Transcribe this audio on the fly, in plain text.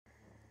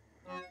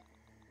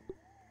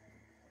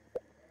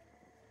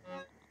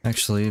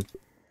Actually,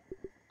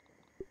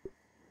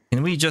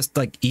 can we just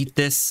like eat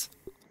this?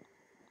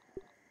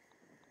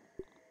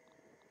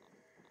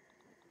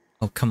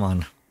 Oh, come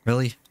on.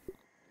 Really?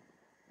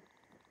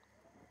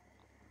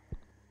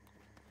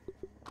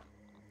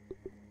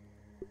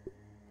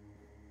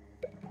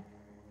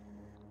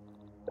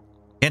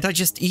 Can't I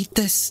just eat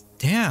this?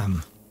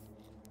 Damn.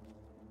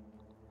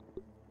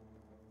 I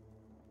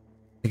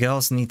think I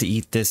also need to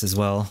eat this as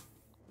well.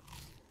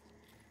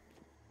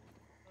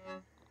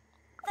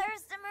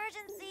 Thirst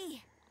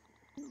emergency.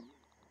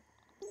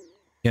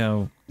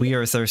 Yo, we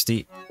are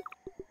thirsty.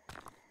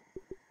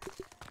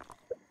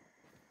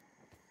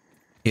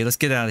 Okay, let's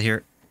get out of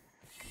here.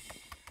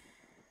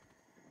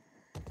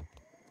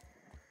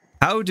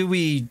 How do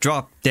we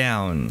drop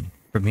down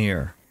from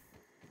here?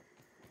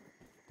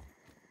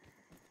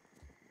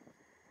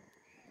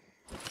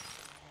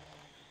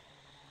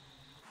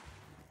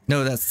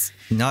 No, that's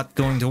not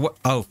going to work.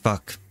 Oh,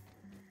 fuck.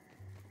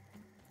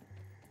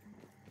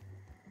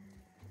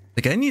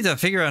 Like, I need to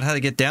figure out how to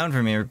get down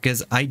from here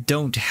because I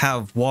don't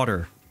have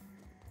water.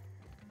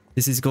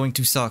 This is going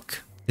to suck,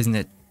 isn't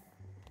it?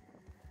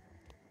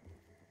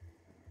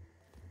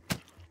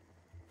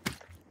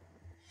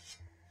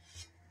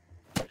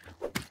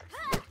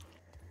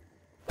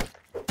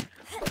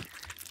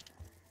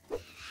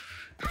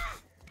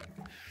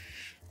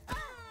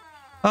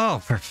 Oh,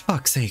 for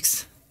fuck's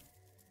sakes.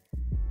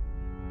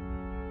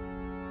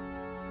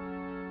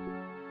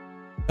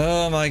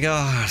 Oh my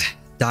god.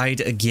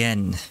 Died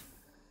again.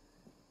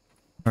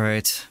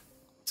 Alright.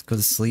 Let's go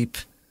to sleep.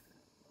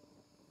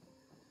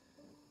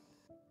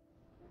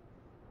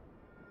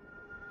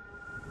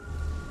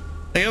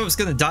 I was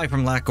gonna die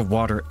from lack of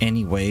water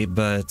anyway,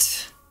 but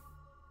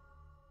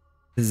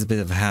this is a bit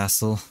of a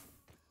hassle.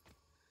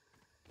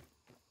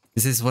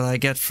 This is what I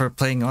get for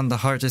playing on the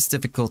hardest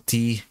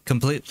difficulty,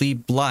 completely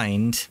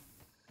blind.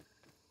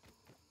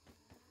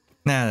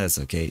 Nah, that's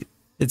okay.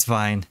 It's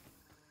fine.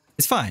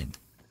 It's fine.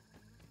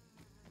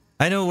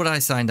 I know what I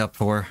signed up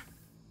for.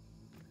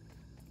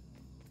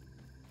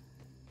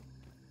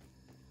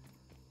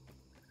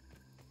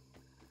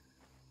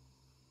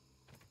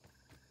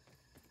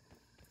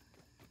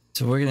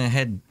 So we're gonna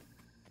head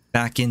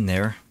back in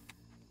there.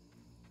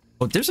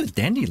 Oh, there's a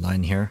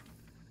dandelion here.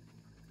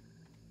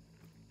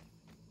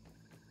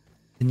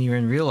 Didn't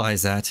even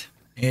realize that.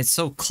 And it's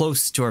so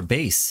close to our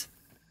base.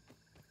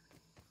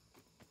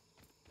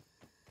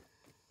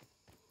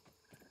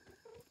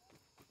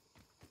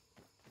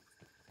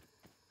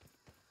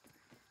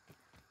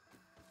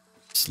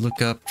 Just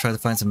look up, try to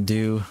find some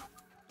dew.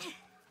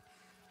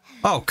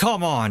 Oh,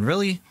 come on,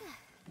 really?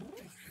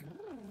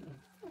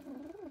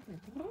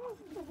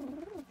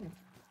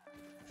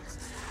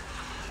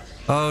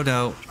 Oh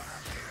no.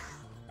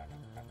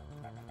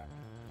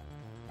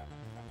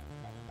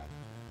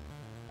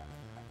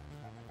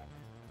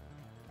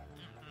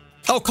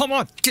 Oh, come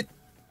on! Get...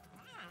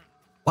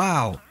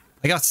 Wow.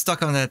 I got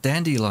stuck on that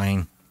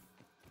dandelion.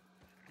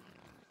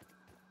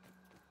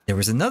 There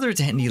was another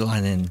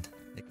dandelion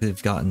I could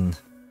have gotten.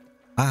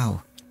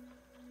 Wow.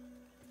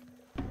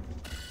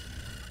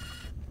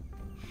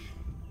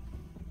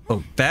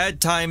 Oh, bad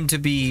time to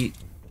be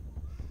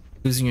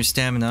losing your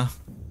stamina.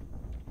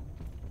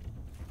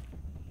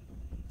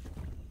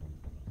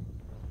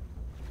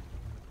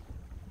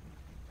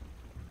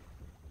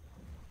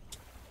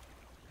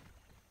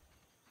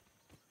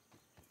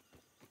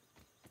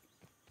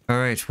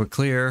 Alright, we're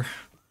clear.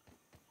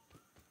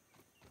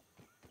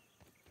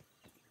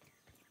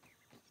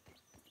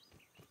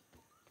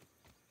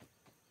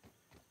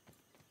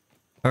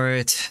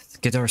 Alright, let's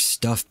get our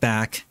stuff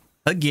back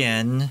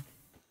again.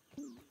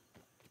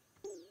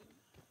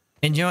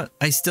 And you know what?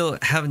 I still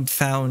haven't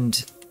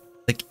found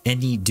like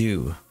any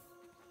dew.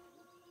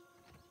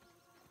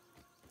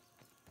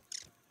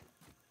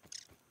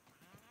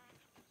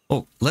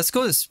 Oh, let's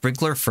go to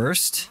sprinkler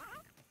first.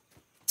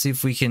 See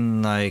if we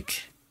can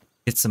like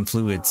get some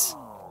fluids.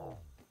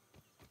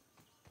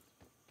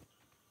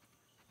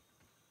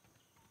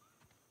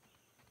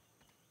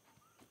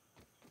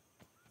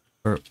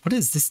 Or what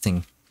is this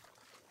thing?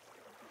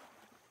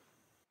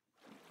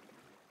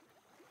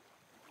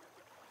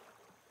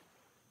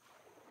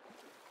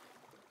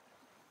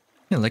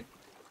 Yeah, like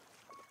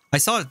I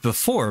saw it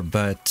before,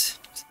 but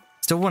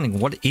still wondering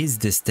what is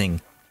this thing?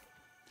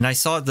 And I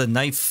saw the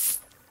knife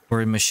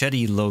or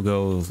machete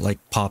logo like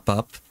pop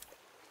up.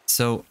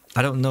 So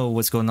I don't know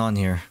what's going on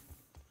here.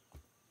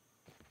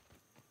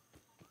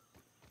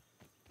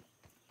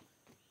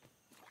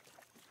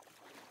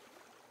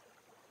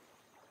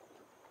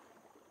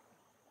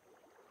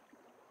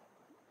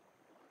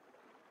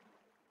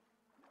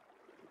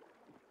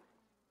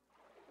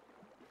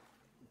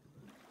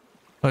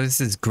 Oh,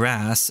 this is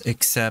grass,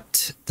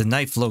 except the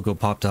knife logo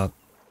popped up.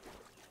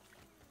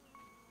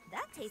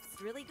 That tastes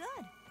really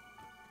good.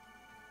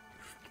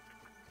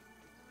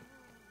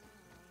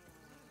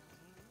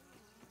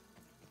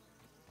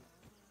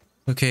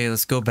 Okay,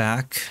 let's go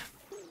back.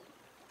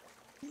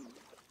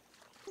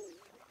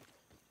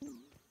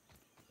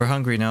 We're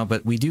hungry now,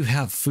 but we do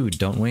have food,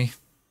 don't we?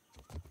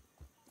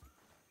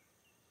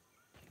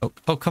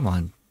 Oh, come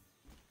on.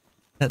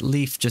 That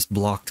leaf just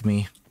blocked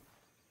me.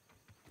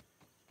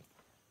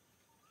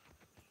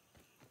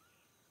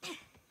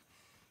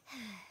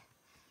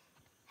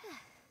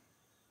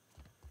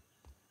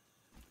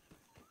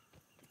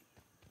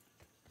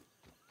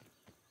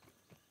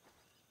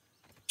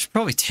 Should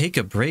probably take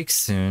a break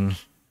soon.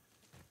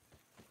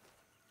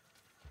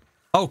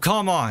 Oh,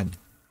 come on!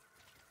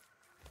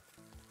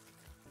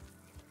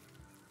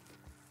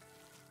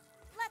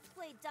 Let's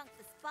play Dunk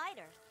the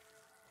Spider.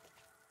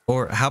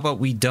 Or how about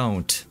we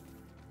don't?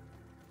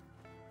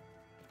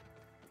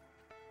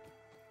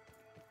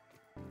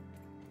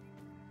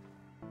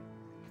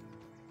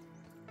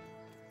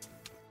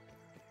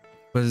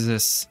 What is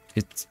this?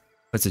 It's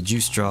a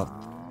juice drop.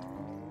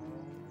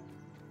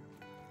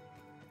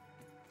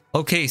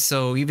 Okay,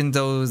 so even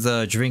though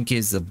the drink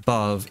is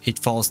above, it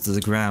falls to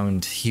the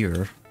ground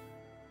here.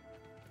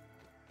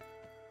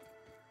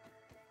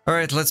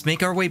 Alright, let's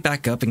make our way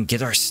back up and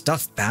get our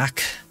stuff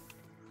back.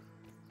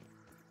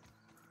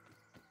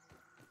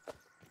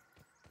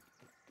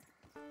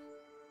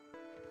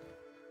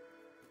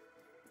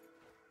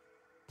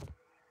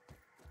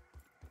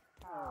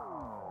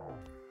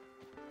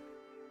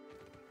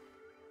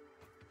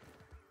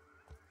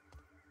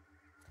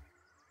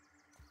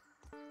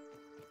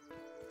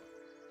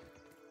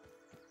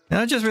 And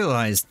I just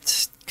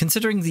realized,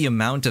 considering the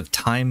amount of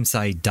times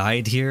I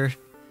died here,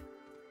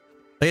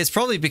 like, it's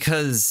probably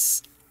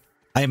because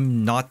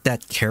I'm not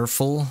that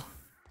careful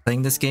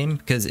playing this game.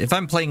 Because if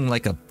I'm playing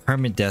like a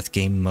permadeath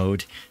game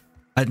mode,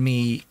 I'd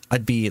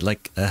be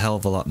like a hell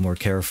of a lot more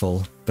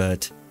careful.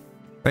 But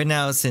right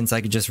now, since I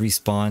could just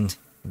respawn,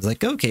 I was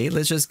like, okay,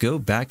 let's just go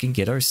back and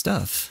get our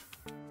stuff.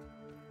 I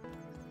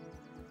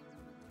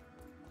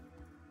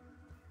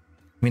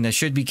mean, I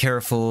should be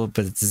careful,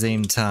 but at the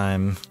same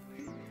time,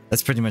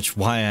 that's pretty much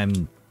why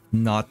I'm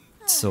not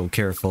so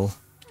careful.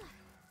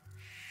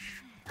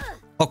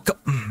 Oh,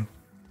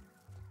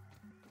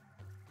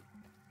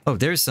 oh,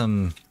 there's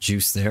some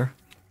juice there.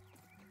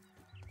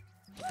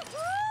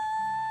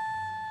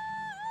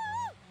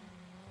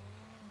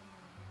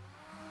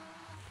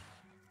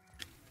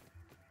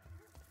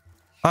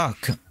 Oh,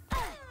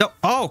 no,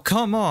 oh,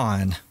 come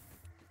on.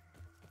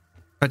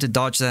 Tried to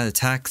dodge that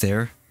attack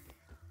there.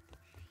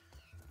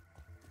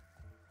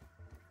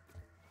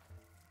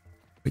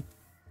 Wait.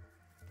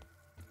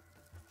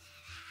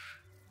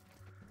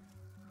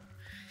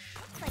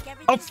 Like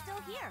everything's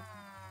still here.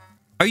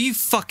 Are you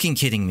fucking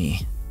kidding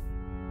me?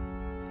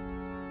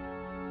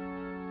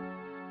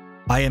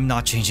 I am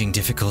not changing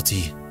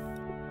difficulty.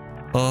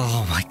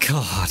 Oh my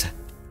god.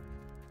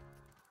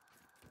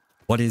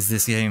 What is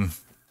this game?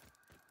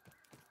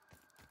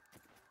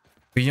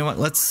 But you know what?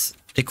 Let's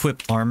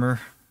equip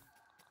armor.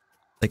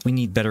 Like, we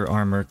need better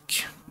armor.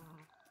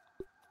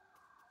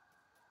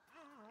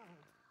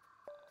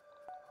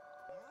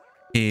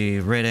 Okay,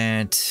 red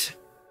ant.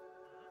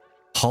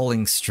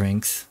 Hauling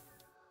strength.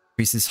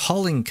 Increases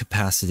hauling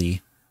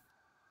capacity.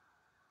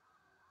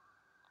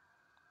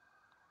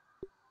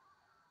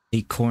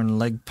 Acorn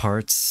leg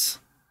parts.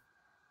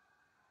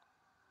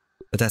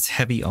 But that's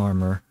heavy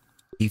armor.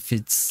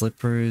 Aphid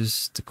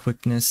slippers, the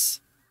quickness.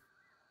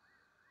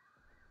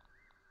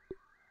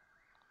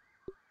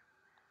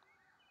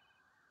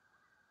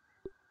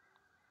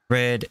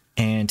 Red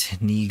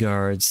ant knee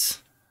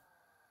guards.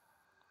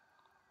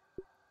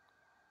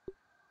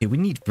 Okay, we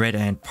need red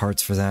ant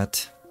parts for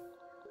that.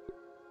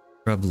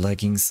 Grub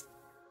leggings.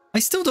 I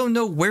still don't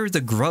know where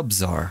the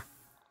grubs are.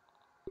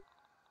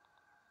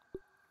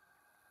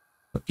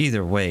 But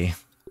either way,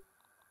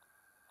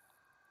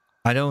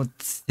 I don't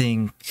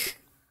think...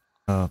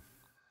 yeah,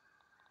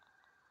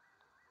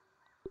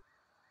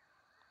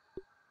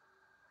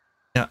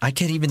 I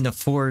can't even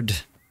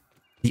afford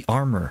the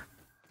armor.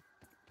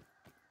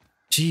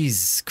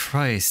 Jesus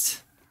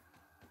Christ.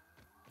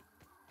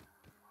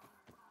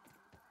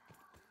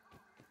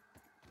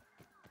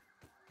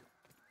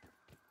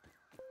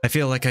 I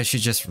feel like I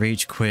should just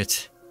rage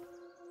quit.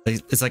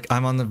 It's like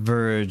I'm on the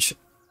verge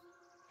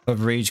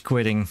of rage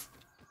quitting.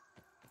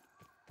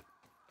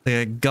 Like,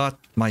 I got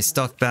my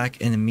stuff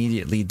back and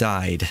immediately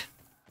died.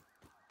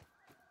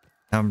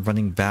 Now I'm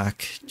running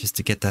back just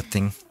to get that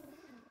thing.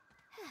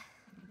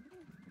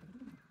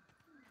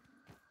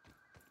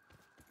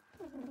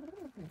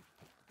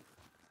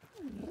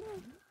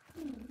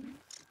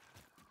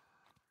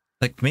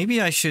 Like, maybe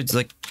I should,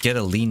 like, get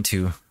a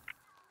lean-to.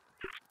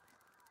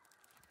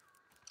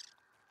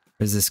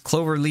 There's this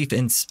clover leaf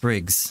and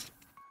sprigs.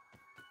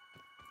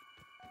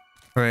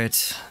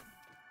 Alright.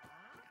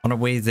 On our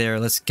way there,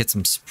 let's get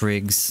some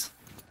sprigs.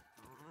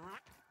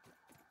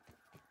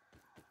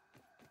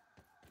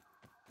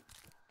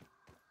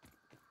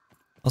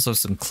 Also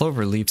some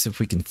clover leaves if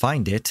we can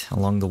find it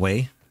along the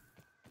way.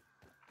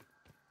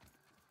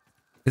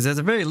 Because at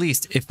the very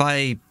least, if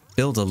I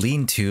build a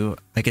lean-to,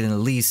 I can at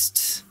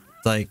least,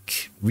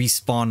 like,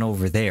 respawn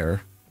over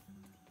there.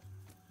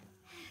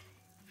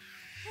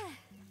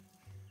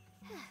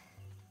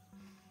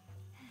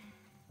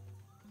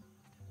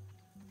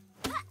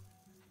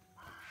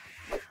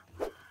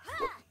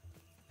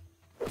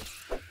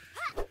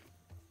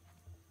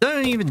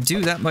 don't even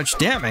do that much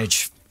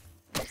damage.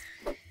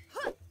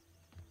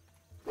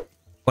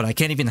 What, I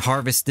can't even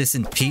harvest this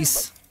in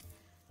peace?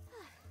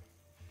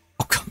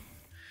 Oh, come.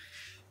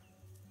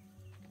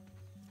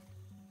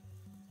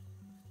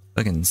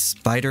 Fucking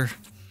spider.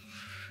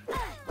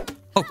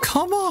 Oh,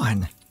 come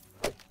on.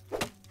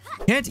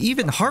 Can't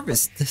even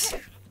harvest this.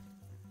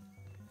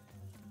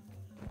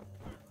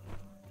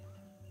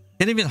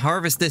 Can't even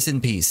harvest this in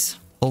peace.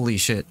 Holy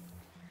shit.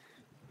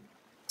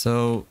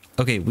 So,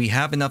 okay, we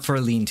have enough for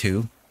a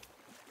lean-to.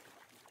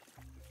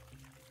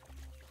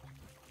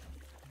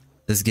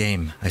 This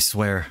game, I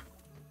swear.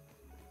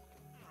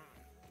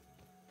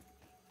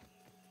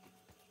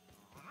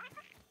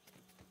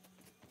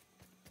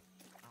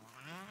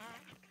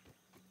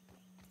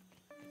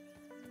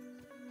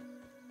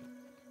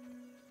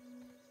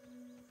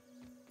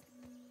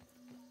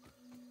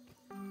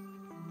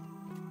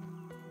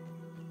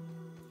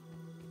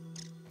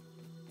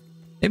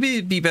 Maybe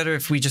it'd be better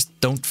if we just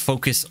don't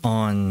focus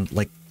on,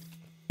 like,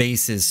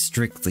 bases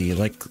strictly.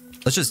 Like,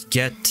 let's just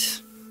get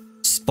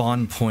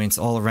spawn points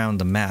all around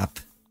the map.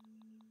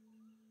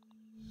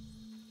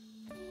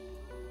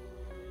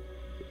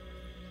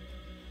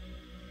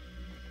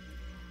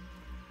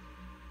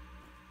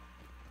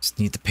 Just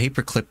need the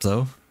paperclip,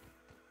 though.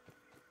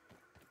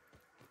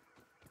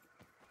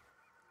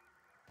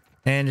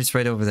 And it's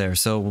right over there.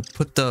 So we'll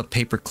put the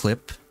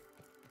paperclip,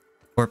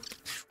 or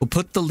we'll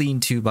put the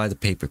lean-to by the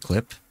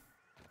paperclip.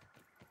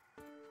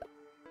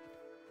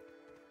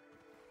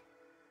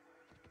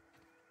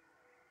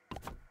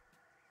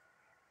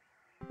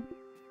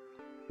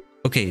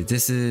 Okay,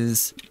 this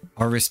is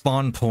our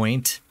respawn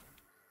point.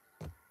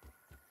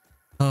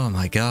 Oh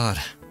my god.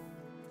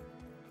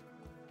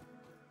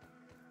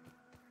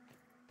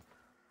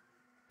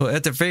 Well,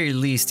 at the very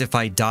least, if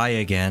I die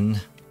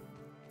again,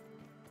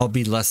 I'll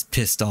be less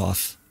pissed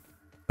off.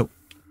 Oh,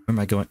 where am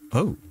I going?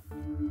 Oh.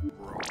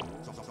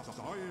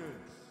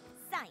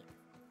 Science.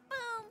 Boom.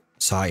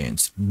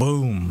 Science.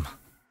 Boom.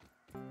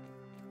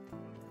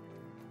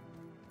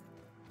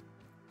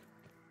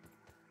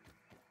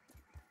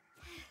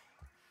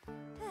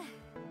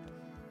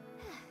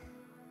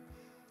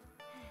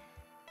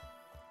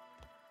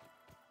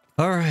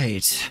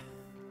 Alright.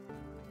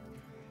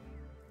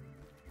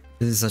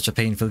 This is such a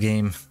painful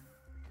game.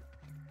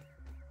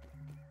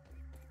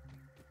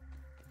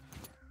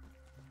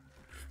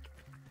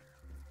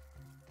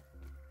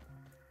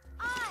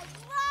 I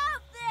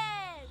love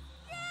this!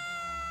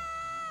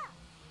 Yeah!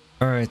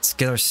 Alright, let's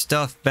get our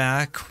stuff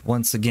back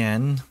once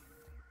again.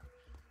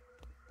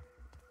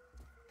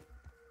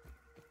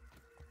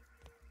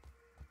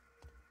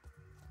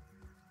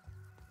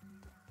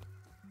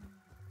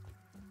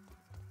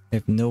 I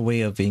have no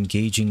way of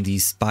engaging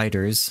these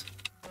spiders.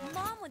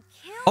 Mom would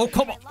kill Oh, me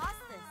come if on. I lost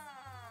this.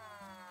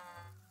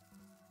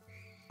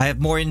 I have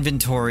more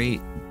inventory.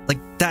 Like,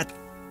 that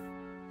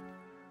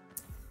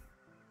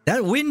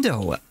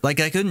window.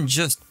 Like, I couldn't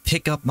just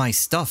pick up my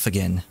stuff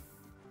again.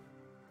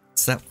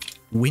 It's that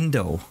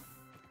window.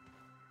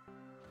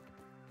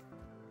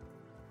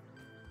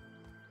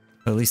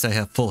 At least I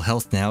have full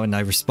health now and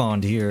I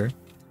respawned here.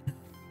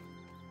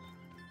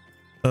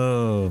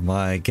 Oh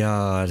my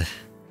god.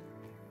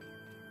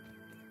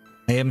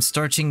 I am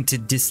starting to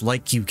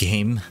dislike you,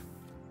 game.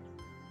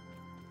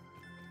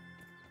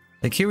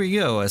 Like, here we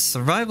go, a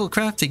survival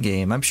crafting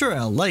game. I'm sure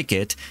I'll like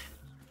it.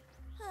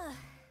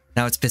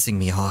 Now it's pissing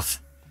me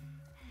off.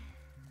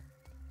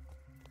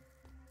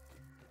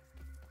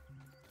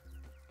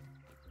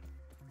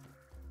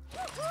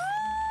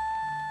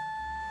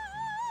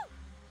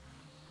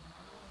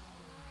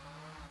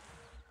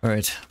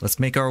 Alright, let's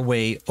make our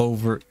way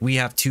over. We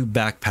have 2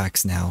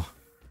 backpacks now.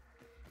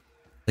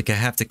 Like, I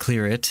have to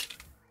clear it.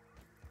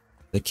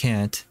 I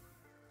can't.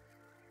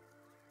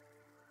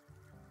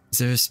 Is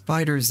there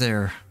spiders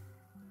there?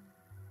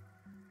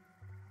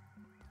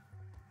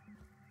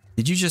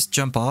 Did you just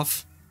jump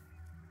off?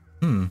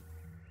 Yeah,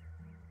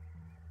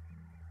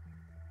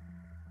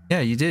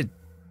 you did.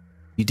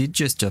 You did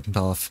just jump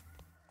off.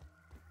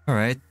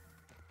 Alright.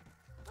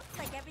 Looks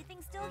like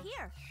everything's still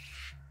here.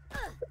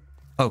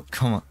 Oh,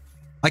 come on.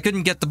 I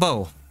couldn't get the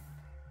bow.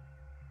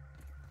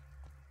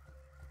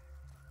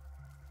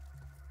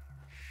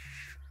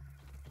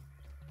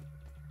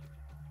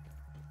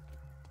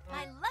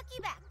 My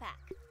lucky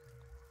backpack.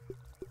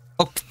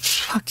 Oh,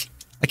 fuck.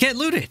 I can't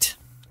loot it.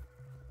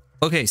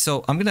 Okay,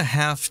 so I'm gonna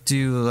have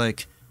to,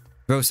 like,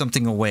 throw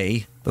something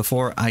away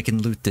before I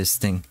can loot this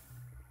thing.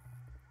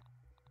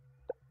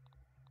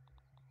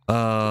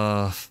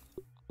 Do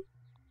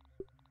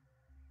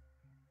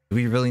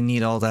we really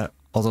need all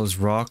those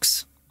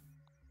rocks?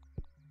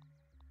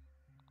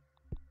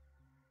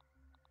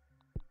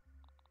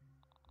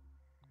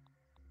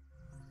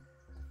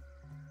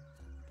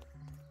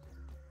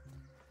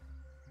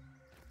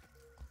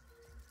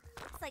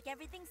 Looks like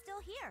everything's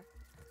still here.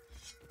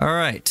 All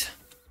right.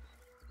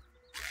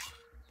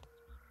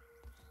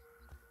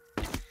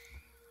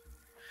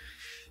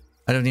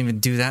 I don't even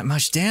do that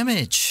much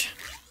damage.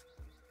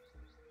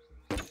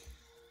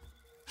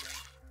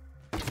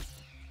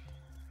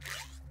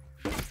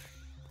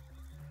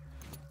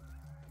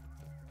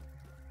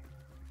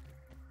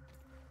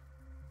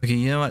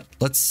 what?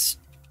 Let's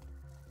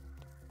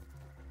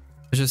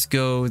just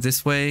go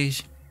this way.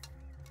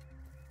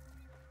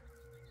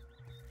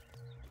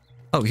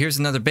 Oh, here's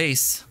another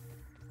base.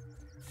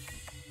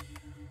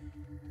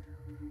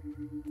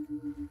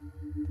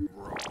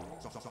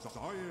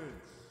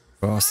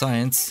 Raw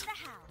science.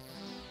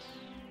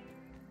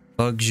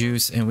 Bug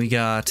juice, and we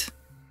got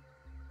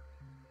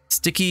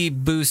sticky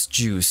boost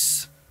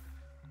juice.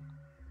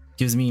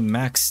 Gives me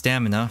max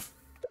stamina.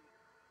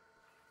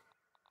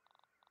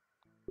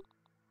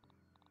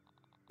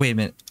 Wait a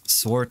minute.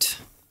 Sort.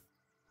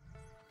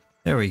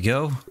 There we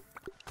go.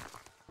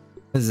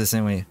 What is this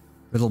anyway?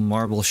 Little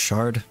marble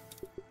shard.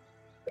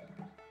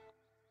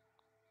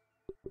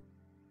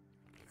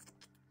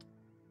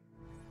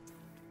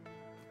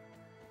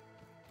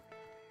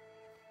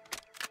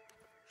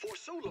 For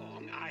so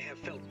long, I have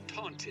felt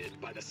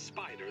taunted by the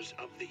spiders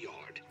of the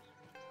yard.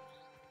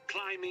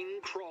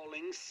 Climbing,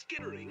 crawling,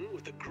 skittering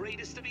with the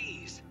greatest of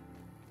ease.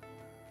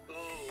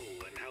 Oh,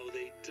 and how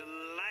they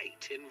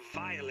delight in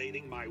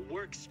violating my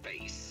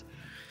workspace.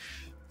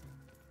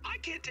 I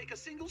can't take a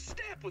single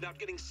step without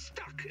getting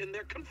stuck in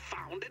their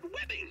confounded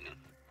webbing.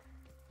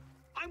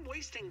 I'm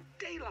wasting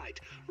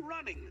daylight,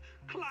 running,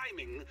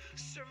 climbing,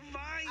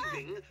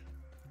 surviving,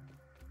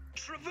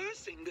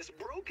 traversing this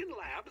broken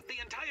lab.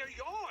 The entire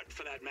yard,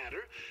 for that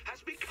matter,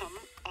 has become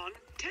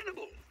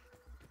untenable.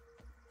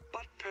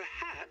 But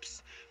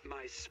perhaps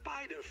my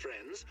spider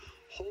friends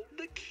hold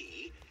the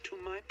key to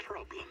my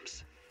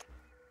problems.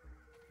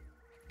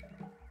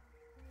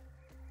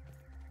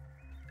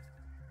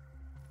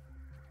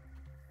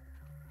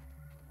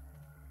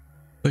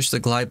 Push the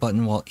glide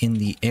button while in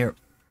the air.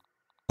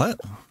 What?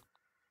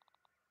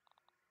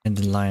 And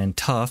the lion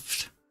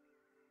tuft.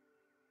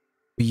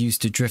 We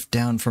used to drift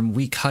down from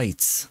weak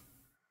heights.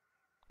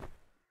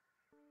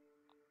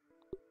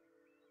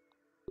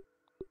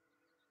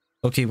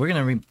 Okay, we're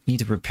gonna need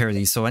to repair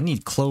these, so I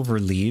need clover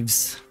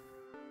leaves.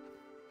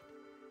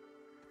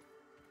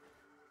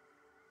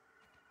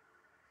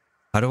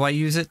 How do I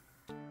use it?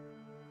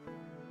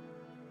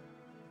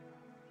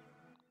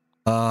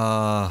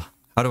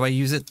 How do I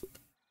use it?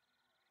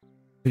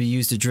 We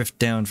used to drift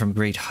down from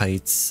great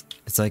heights.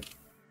 It's like,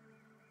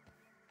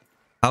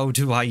 how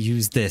do I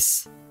use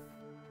this?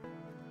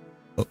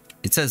 Oh,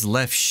 it says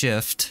left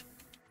shift.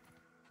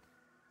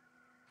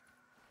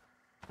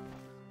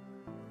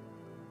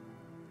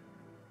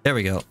 There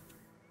we go.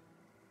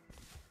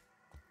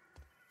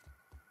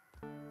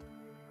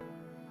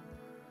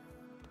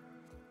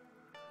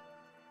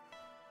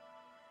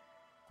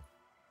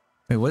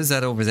 Wait, what is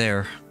that over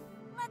there?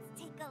 Let's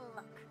take a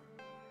look.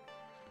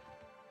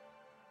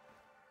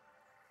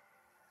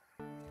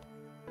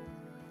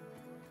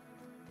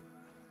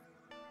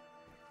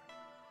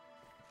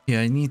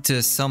 Yeah, I need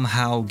to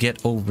somehow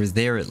get over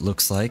there, it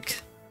looks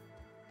like.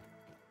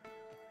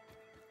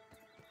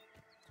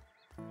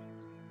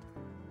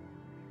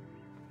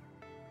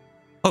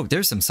 Oh,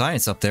 there's some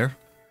science up there.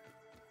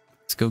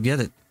 Let's go get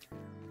it.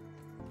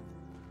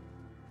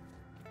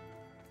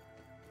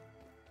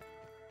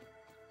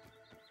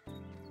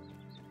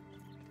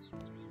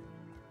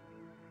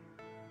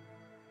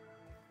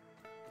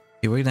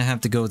 Okay, we're gonna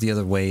have to go the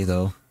other way,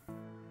 though.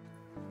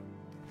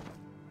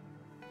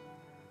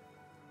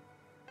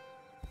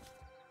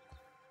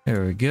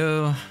 There we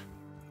go.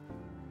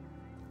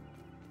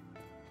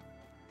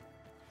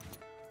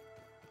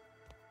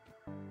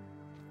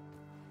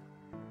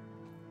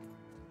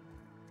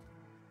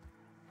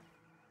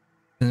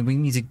 And we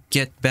need to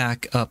get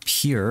back up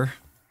here.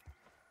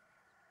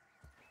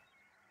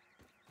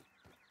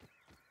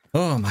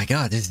 Oh my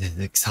god, this is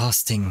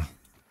exhausting.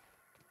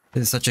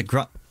 This is such a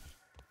grind.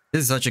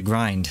 This is such a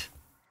grind.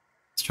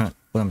 That's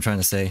what I'm trying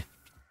to say.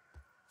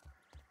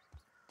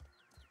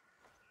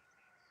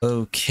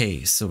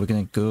 Okay, so we're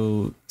gonna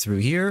go through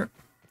here.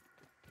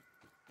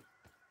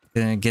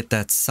 Gonna get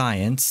that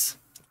science.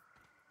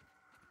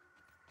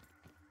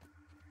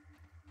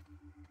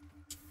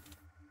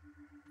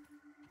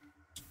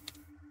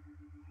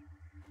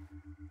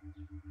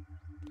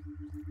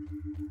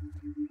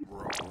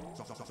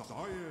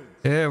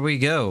 There we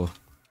go.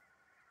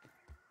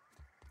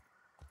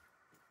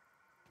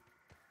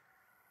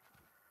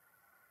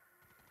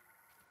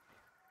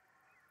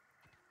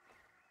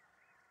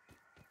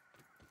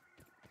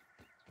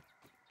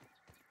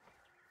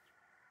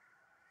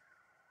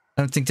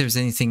 I don't think there's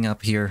anything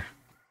up here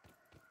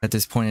at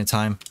this point in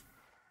time.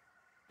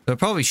 So I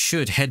probably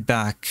should head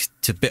back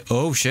to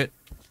oh shit.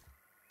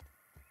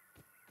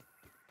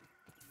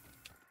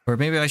 Or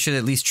maybe I should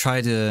at least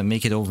try to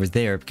make it over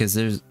there, because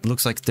there's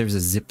looks like there's a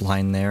zip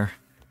line there.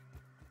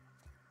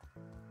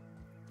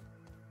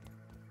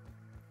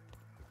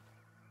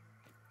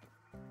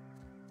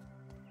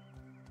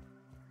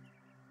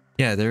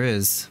 Yeah, there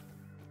is.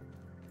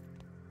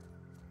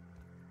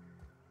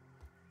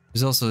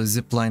 There's also a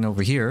zip line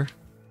over here.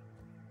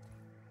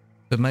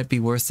 It might be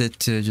worth it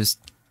to just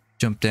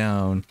jump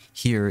down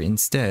here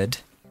instead.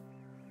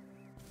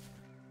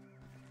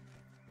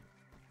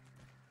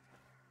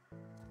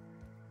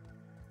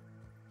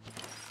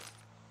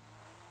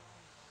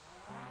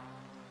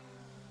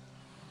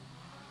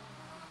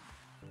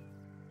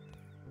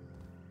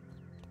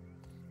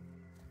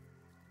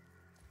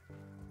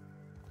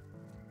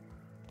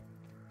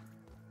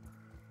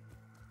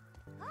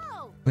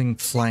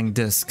 Flying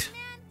disc. Man,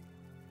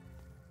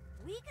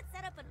 we could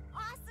set up an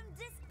awesome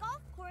disc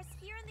golf course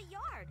here in the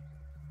yard.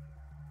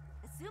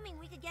 Assuming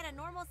we could get a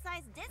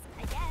normal-sized disc,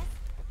 I guess.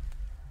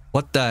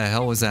 What the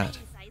hell was that?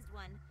 Tiny-sized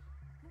one.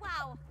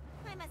 Wow,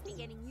 I must be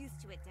getting used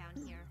to it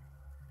down here.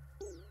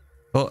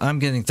 Well, I'm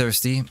getting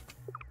thirsty.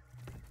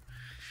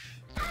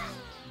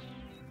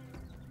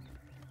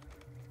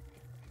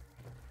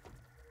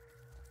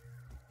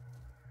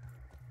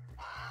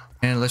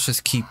 And let's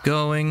just keep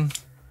going.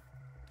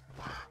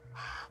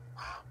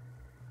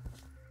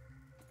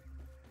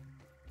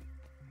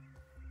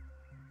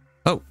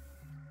 Oh.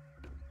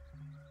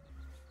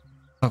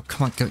 Oh,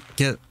 come on,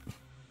 get.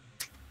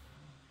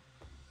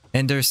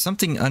 And there's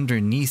something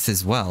underneath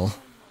as well.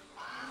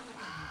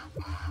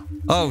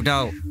 Oh,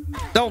 no.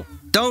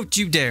 Don't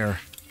you dare.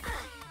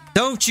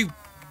 Don't you.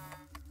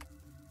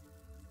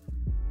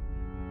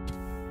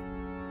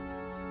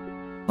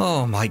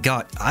 Oh my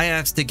god, I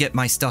have to get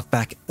my stuff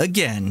back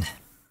again.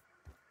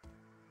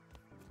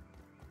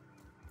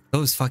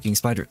 Those fucking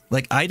spiders.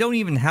 Like, I don't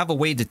even have a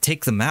way to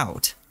take them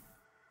out.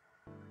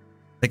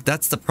 Like,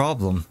 that's the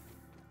problem.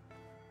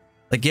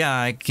 Like, yeah,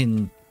 I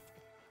can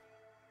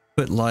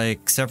put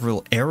like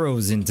several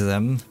arrows into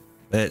them,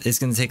 but it's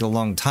gonna take a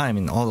long time,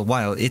 and all the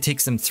while, it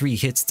takes them 3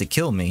 hits to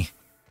kill me.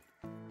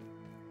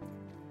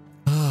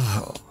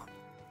 Oh.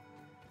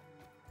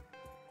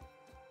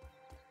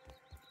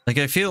 Like,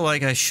 I feel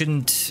like I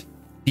shouldn't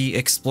be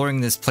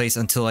exploring this place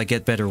until I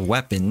get better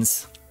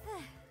weapons.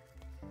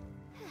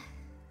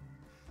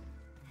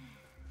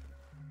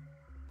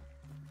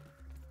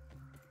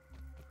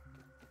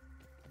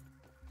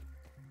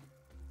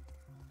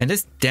 And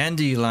this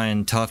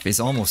dandelion tuff is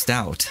almost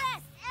out. Best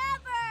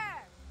ever!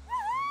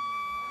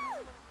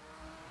 Woohoo!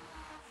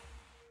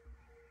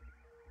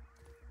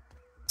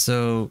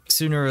 So,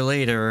 sooner or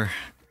later,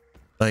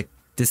 like,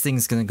 this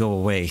thing's gonna go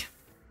away.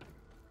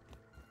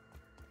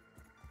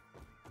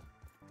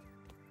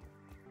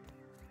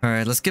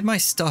 Alright, let's get my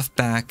stuff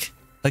back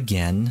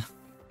again.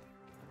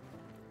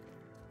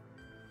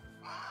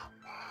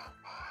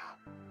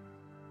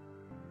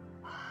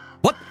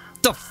 What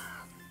the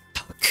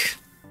fuck?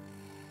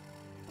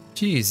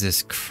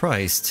 Jesus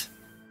Christ.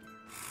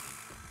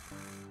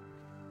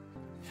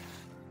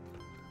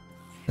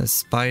 The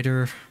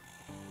spider.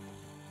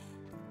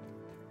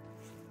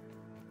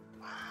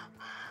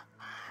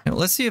 Now,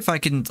 let's see if I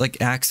can,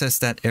 like, access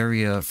that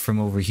area from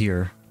over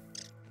here.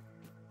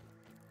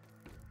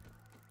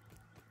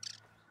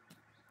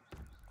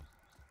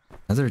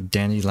 Another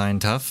dandelion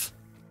tuff.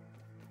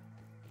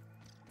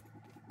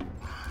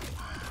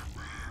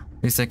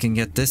 At least I can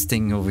get this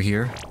thing over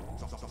here.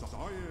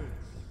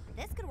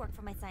 This could work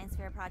for my science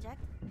fair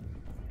project.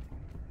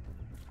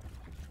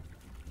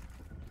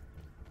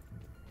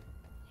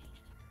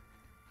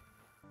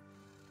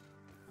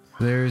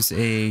 There's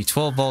a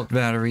 12-volt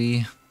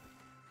battery.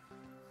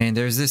 And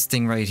there's this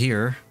thing right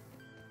here.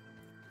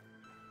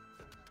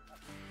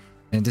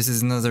 And this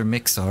is another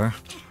mixer.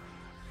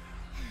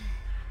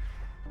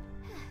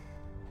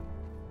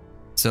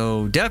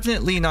 So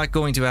definitely not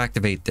going to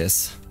activate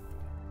this.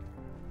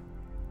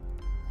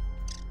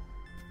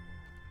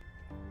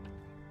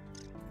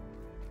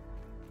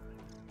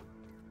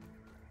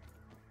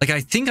 Like,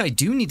 I think I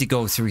do need to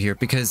go through here,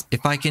 because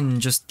if I can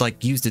just,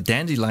 like, use the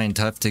dandelion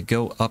tuff to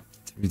go up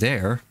through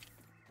there,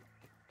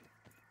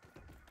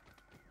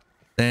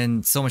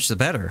 then so much the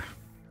better.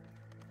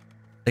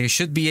 Like, I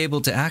should be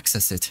able to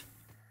access it.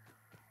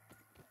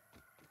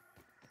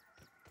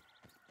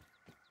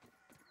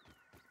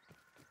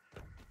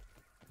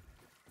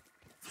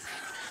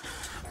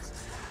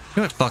 You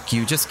know what? Fuck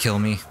you. Just kill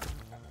me.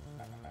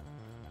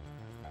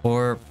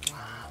 Or...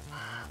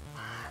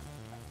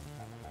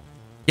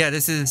 yeah,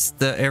 this is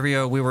the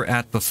area we were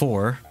at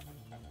before.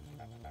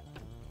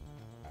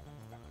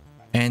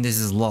 And this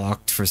is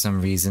locked for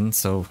some reason,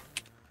 so...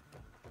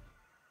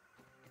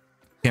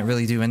 can't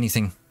really do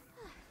anything.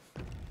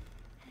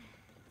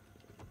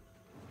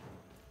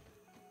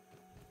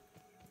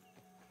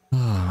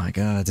 Oh my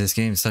god, this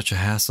game is such a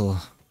hassle.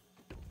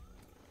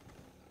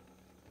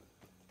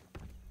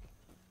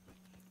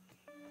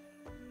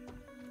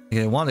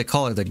 I want to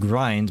call it a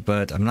grind,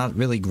 but I'm not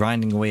really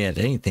grinding away at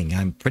anything.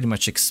 I'm pretty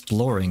much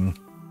exploring.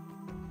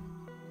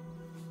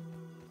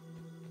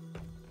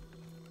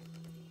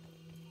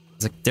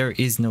 It's like there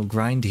is no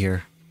grind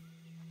here.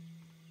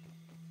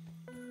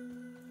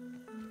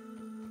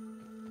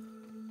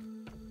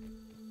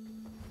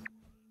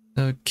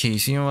 Okay,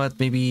 so you know what?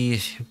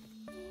 Maybe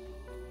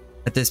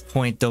at this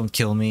point, don't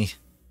kill me.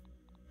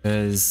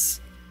 Because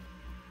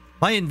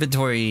my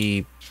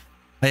inventory,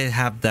 I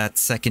have that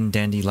second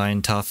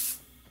dandelion tuff.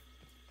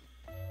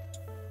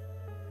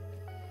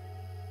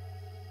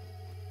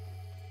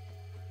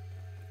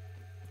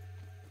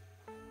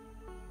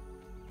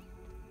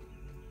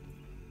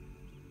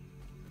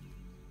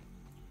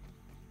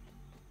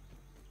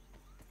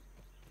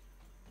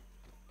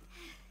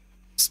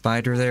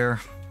 Spider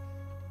there.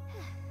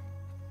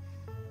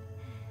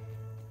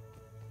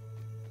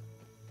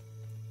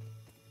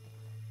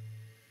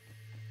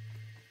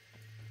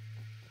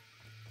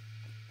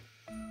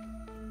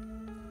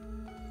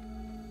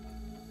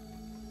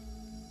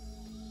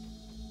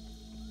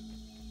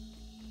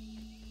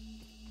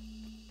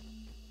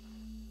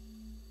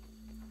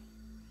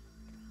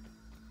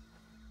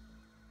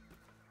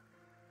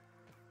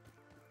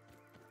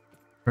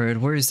 Alright,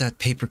 where is that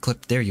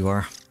paperclip? There you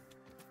are.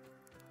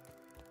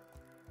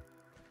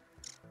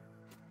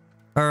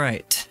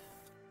 Alright.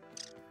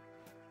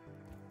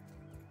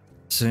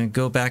 So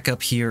go back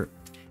up here.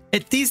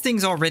 These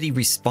things already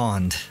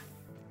respawned.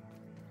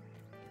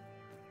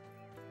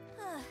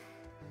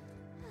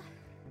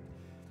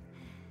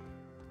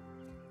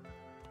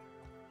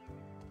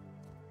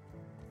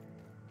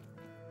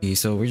 Okay,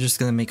 so we're just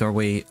gonna make our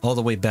way all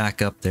the way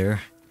back up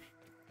there.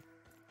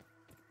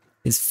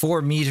 It's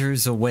 4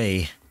 meters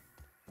away.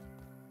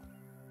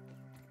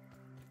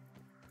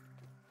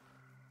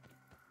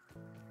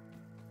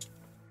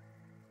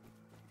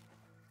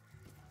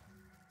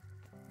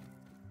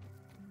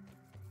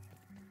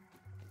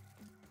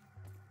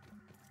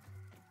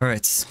 Alright,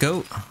 let's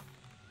go.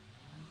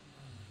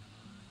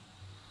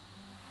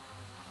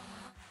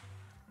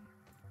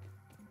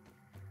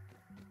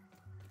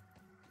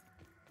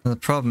 The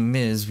problem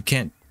is we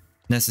can't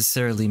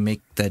necessarily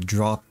make that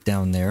drop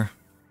down there.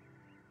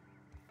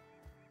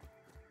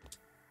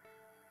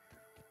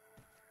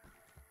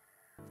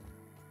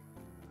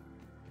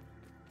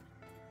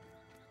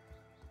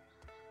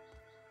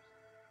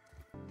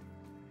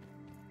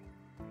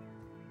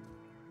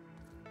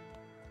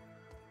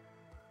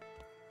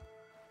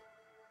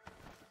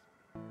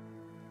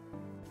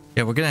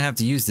 Yeah, we're gonna have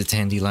to use the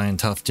Dandelion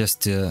Tuft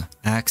just to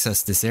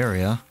access this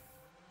area.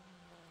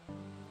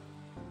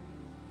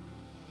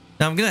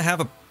 Now I'm gonna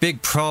have a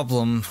big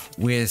problem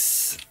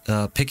with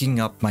picking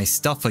up my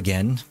stuff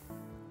again.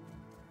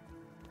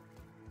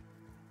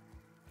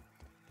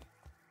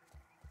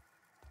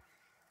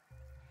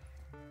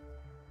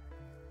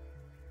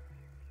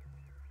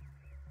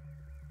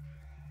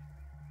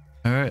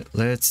 Alright,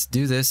 let's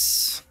do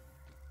this.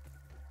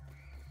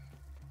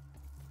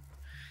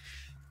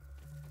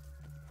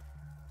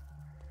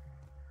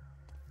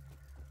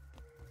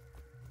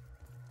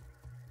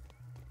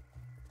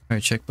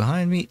 Alright, check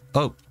behind me.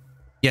 Oh,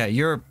 yeah,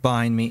 you're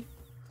behind me.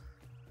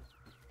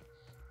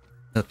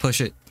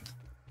 Push it.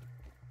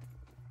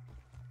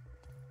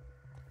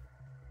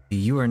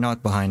 You are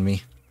not behind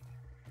me.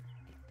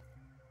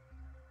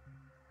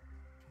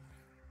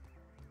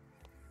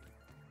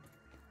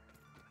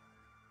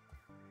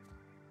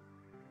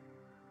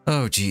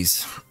 Oh,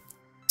 geez.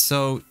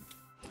 So,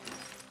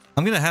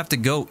 I'm gonna have to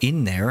go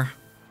in there.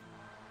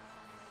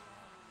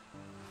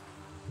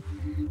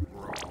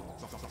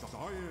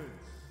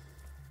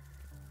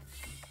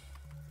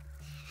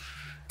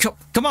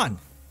 Come on!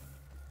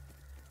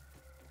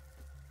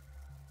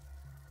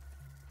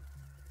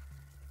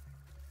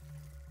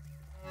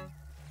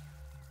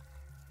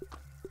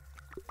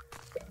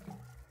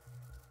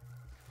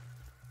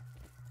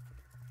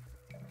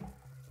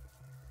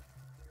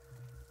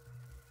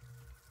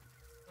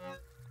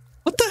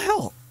 What the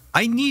hell?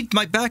 I need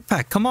my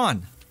backpack, come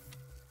on!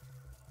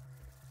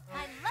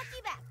 My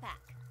lucky backpack.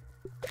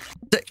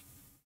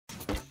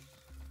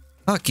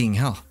 Fucking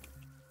hell.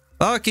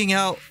 Fucking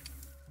hell!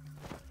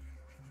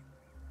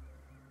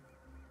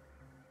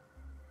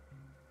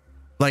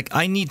 Like,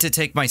 I need to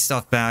take my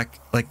stuff back.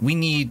 Like, we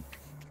need...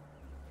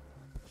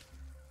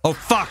 Oh,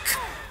 fuck!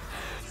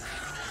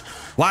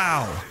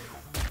 Wow!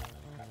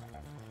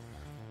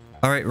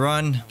 Alright,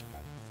 run.